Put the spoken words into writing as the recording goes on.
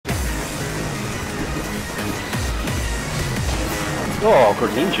Oh,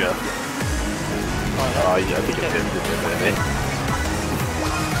 TqTninja. Oh, yeah, I think it's him.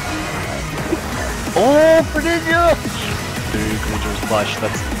 Oh, TqTninja! Dude, TqTninja's flash.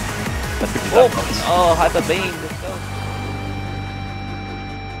 That's 50,000 points. Oh, Hyper Beam. Let's go.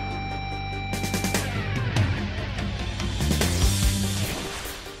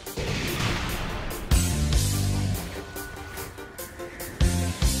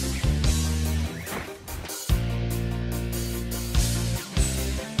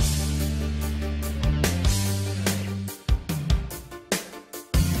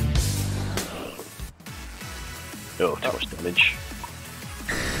 Oh, too much damage.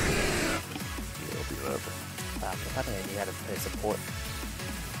 I don't know, you had to play support.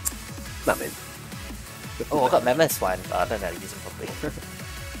 Nah, man. Oh, I got Mammoth one, but I don't know how to use him properly.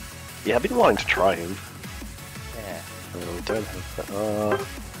 Yeah, I've been wanting to try him. Yeah. We don't have that.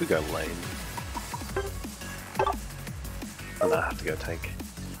 We go lane. Oh no, I have to go tank.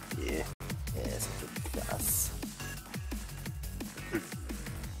 Yeah. Yeah, it's a good for us.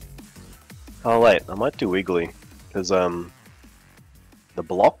 Oh wait, I might do Wiggly. Because, the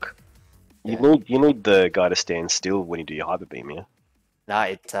block? You need the guy to stand still when you do your Hyper Beam, yeah? Nah,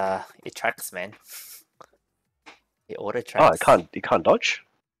 it tracks, man. It auto tracks. Oh, you can't dodge?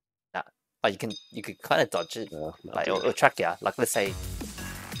 Nah. Oh, you can kind of dodge it. No, Like it'll track you. Like let's say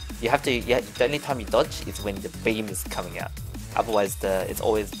you have to. Yeah, the only time you dodge is when the beam is coming out. Otherwise, it's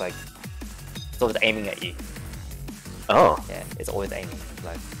always aiming at you. Oh. Yeah, it's always aiming.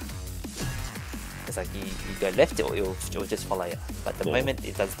 Like it's like you go left, it'll just follow you. But the moment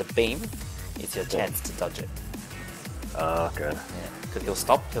it does the beam, it's your chance to dodge it. Okay. Yeah, because he'll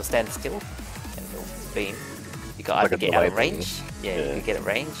stand still, and he'll beam. You can either get out of range, you can get a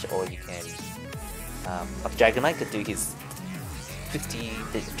range, or you can. Like Dragonite could do his 50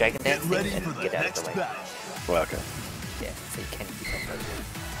 Dragon Dance thing and get out of the way. Well, okay. Yeah, so you can keep on going.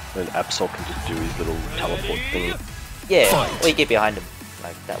 Then Absol can just do his little teleport thing. Yeah, or you get behind him.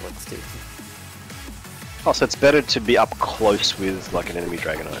 Like that works too. Oh, so it's better to be up close with like an enemy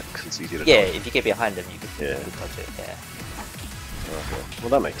Dragonite because it's easier to Yeah, dodge. if you get behind him, you can dodge it. Yeah. Okay. Well,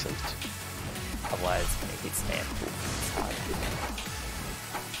 that makes sense. Otherwise, when it hits man, it's hard.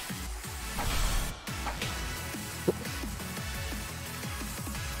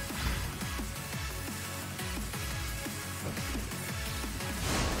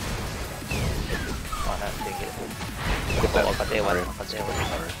 Oh no, didn't get it. Get that. I got there one.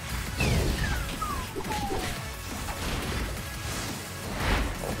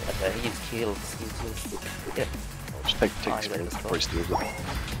 Oh, he's killed. Yeah. I'll just take experience before he steals it.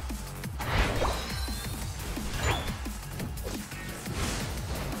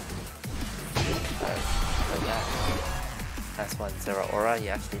 That's one Zero Aura,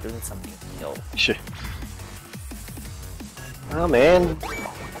 you're actually doing something. Yo. Shit. Oh man,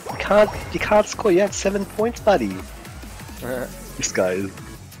 you can't score. You had 7 points, buddy. This guy is.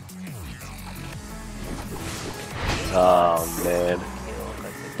 Oh man,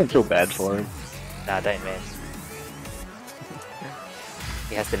 I feel bad for him. Nah, don't, man.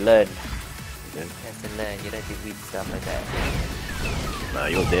 He has to learn. Yeah. He has to learn. You don't do weird stuff like that. Nah,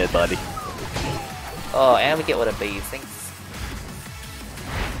 you're dead, buddy. Oh, and we get one of these things.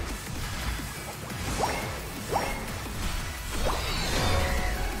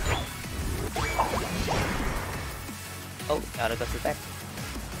 Oh, Auto got it back.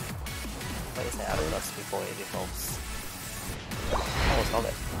 Wait, is that Auto lost before it evolves? Almost hold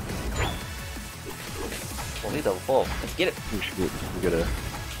it. We'll leave the evolve. Let's get it. We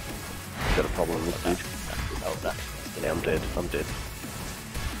got a problem with dude. Oh, no. Yeah, I'm dead. I'm dead.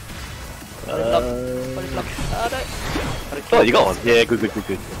 Oh, you got one. Yeah, good.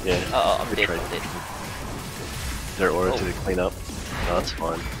 Yeah. Oh, I'm dead. Is there aura to clean up? No, that's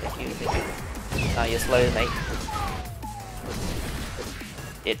fine. Thank you. You're slow, mate.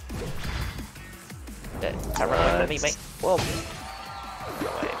 It. Camera over me, mate. Whoa. Go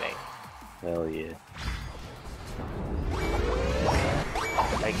away, mate. Hell yeah.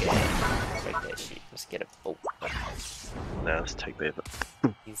 Okay. Break that shit. Let's get it. Oh. Now let's take that.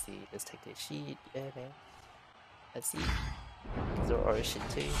 Easy. Let's take that shit. Yeah, man. Let's see. There are shit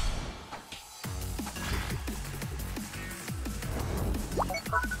too.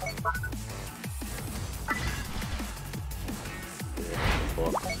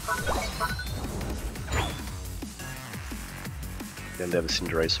 Then they have a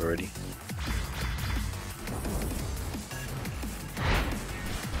Cinderace already.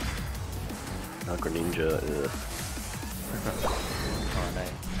 TqTninja. Oh no.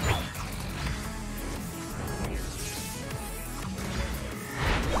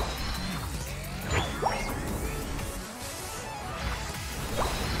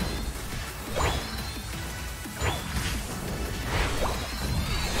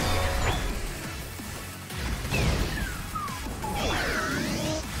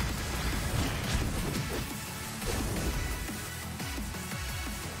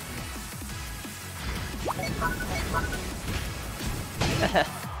 Nice.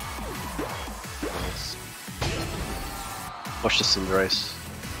 Watch the Cinderace.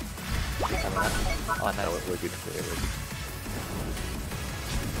 Oh, no. We're good. Yeah, we're good.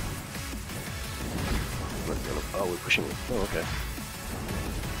 Oh, we're pushing it. Oh, okay.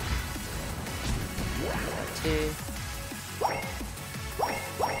 2.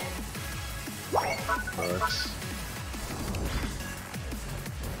 Nice.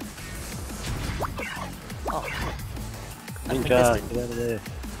 Oh, Ninja, get out of there.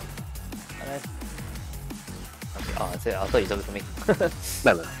 okay. Oh, that's it. I thought you took it for me.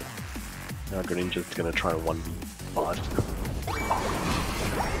 No. Now Greninja's gonna try and 1v5.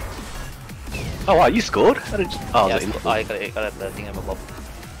 Oh wow, you scored? How did you... Oh, yeah, was it I got the thing of a mob.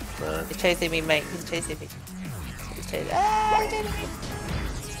 instant? He's chasing me, mate. He's chasing me. He's chasing. Ah, he's chasing me.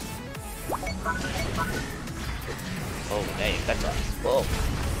 Oh, okay, gotcha. Whoa.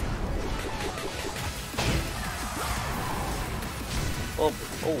 Oh,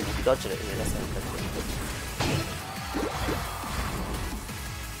 he dodged it. Yeah, that's it.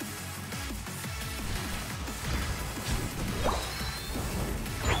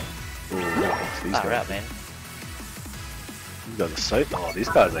 These Ah, guys. right, man. These guys are so... Oh, these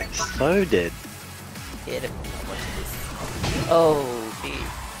guys are so dead. Hit him. Watch this. Oh, gee.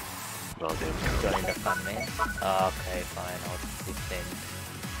 Oh, damn. Joining the fun, man. Okay, fine. I'll defend.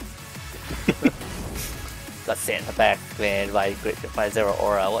 Got sent back, man, by Zero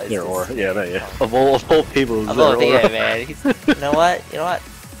Aura. What is Zero this? Aura. Yeah, no, yeah. Of all people, I'm Zero not Aura. man. You know what? You know what?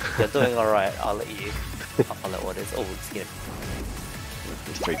 You're doing alright. I'll let you. I'll let what is. Oh, it's good.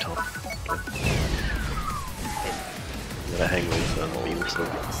 It's 3 top. I'm gonna hang with Beam still.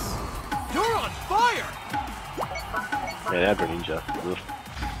 You're on fire! Man, Abra Ninja.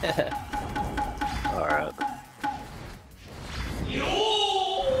 Alright.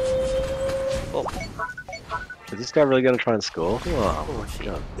 Oh, Is this guy really gonna try and score? Oh, oh shit.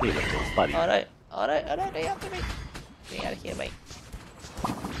 God. Buddy. Alright, they have to me. Get out of here, mate.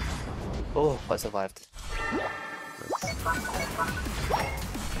 Oh, I survived.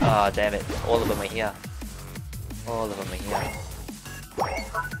 Ah, oh, damn it. All of them are here. All of them are here.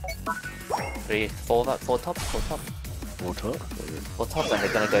 3, 4 top. 4 top? 4 top, and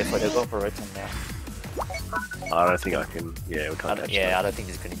they're gonna go for Rotom now. I don't think I can. Yeah, we can't catch Yeah, I don't think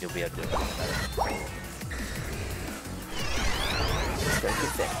this Greninja will be able to do it. Let's go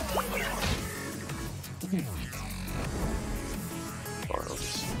get that.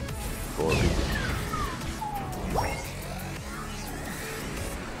 Finals. 4 people.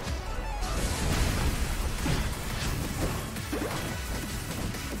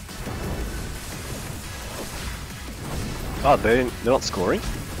 Oh, they're not scoring?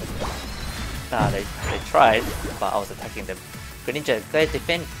 Nah, they tried, but I was attacking them. Greninja, go ahead,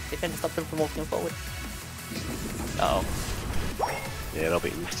 defend, stop them from walking forward. Uh oh. Yeah, that'll be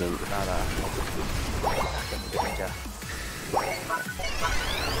instant. Nah. Attacking Greninja.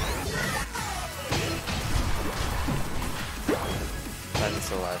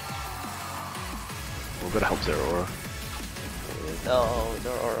 That's alive. We've got to help Zero Aura. No,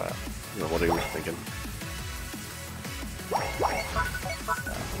 Zero Aura. You know, what are you thinking?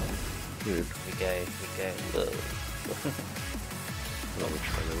 Dude. We go. Oh, we're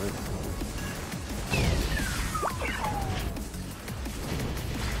trying to win.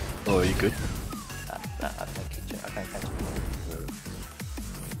 Oh, are you good? Nah, I can't catch you. I can't catch you.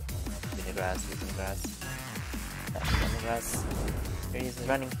 Using grass. Using grass. Here he is, he's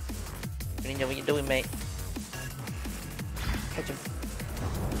running. Greninja, what you doing, mate? Catch him.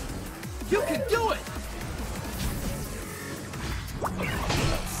 You can do it!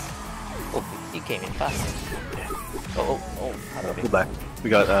 Oh, he came in fast. Oh, how do I Pull back. We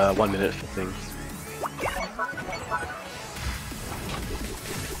got 1 minute for things.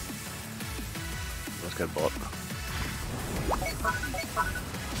 Let's go bot.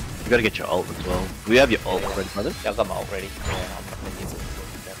 You gotta get your ult as well. Do you have your ult ready, brother? Yeah, I got my ult ready. Yeah, I'm not gonna use it.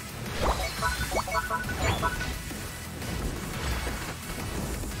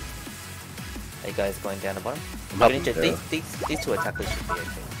 Are you guys going down the bottom? I'm up Greninja, there. these 2 attackers should be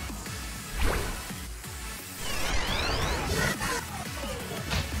okay.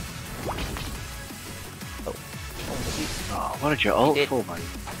 Oh, what did your ult did. for, mate?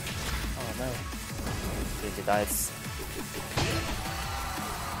 Oh no. Greninja dies.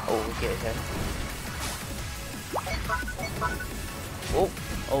 Oh, okay, okay.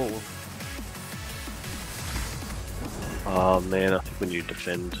 Oh. Oh man, I think we need to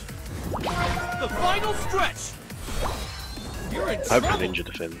defend. The final stretch! You're in I hope trouble! Ninja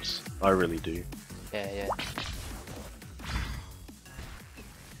defends. I really do. Yeah.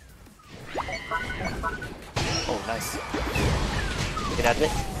 Oh, nice. Get out of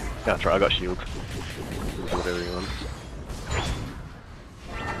it. Yeah, that's right, I got shield. Do whatever you want.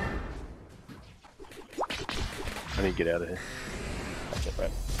 I need to get out of here. That's it, bro.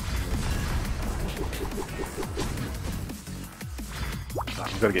 Oh,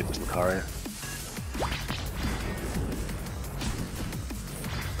 I've got to get this Lucario.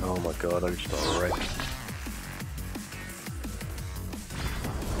 Oh my god, I just got a wreck.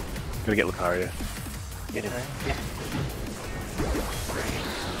 Gotta get Lucario. Get him. Yeah.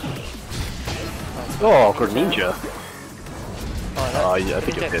 Oh, TqTninja. Oh, yeah, I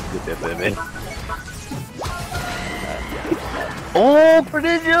think you're dead there, man. Oh,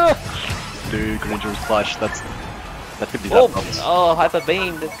 TqTninja! Dude, TqTninja was clutch. That could be that. Oh, Hyper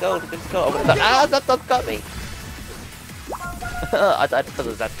Beam. Let's go. Ah, that got me. I thought it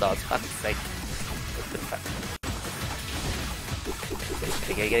was that dog. Fuck's sake.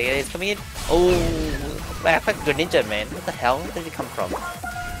 Get it, it's coming in. Oh, back TqTninja, man. What the hell? Where did he come from?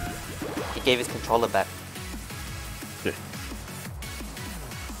 He gave his controller back. Yeah.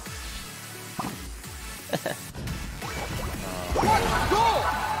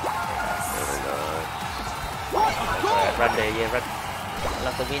 Run there, yeah, run. I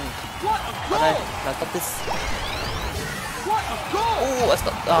love the win. Oh no, I got this. Oh, I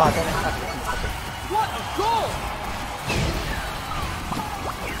stopped. Oh, damn it. What a goal!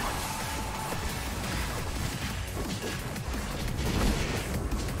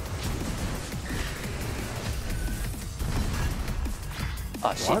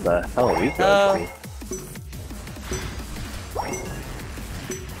 Oh shit. Why the hell are these guys?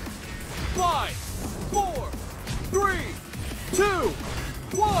 5, 4, 3, 2,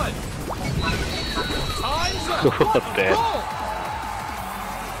 1. Time's up. What the Goal!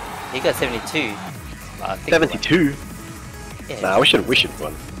 He got 72. I think 72? Yeah, Nah, we should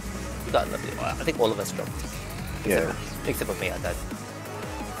won. we got another. I think all of us dropped. Yeah. Except for me, I died.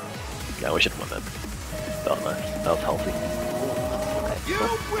 Yeah, we should won that. Oh no, that was healthy. You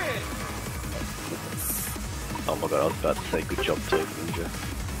win! Oh my god, I was about to say good job to Ninja.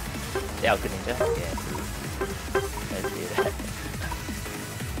 Yeah, TqTninja. Yeah. Let's do that.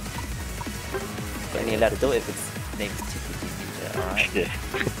 You're only allowed to do it if its name's TqTninja. Alright. Yeah.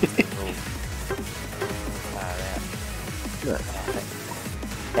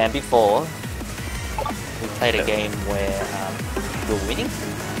 And before, we played a game where we were winning,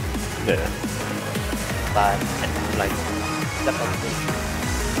 Yeah. but like that was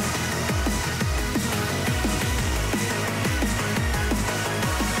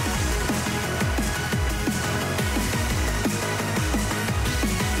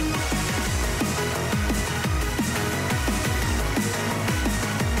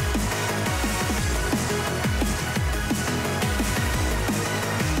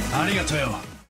Arigato.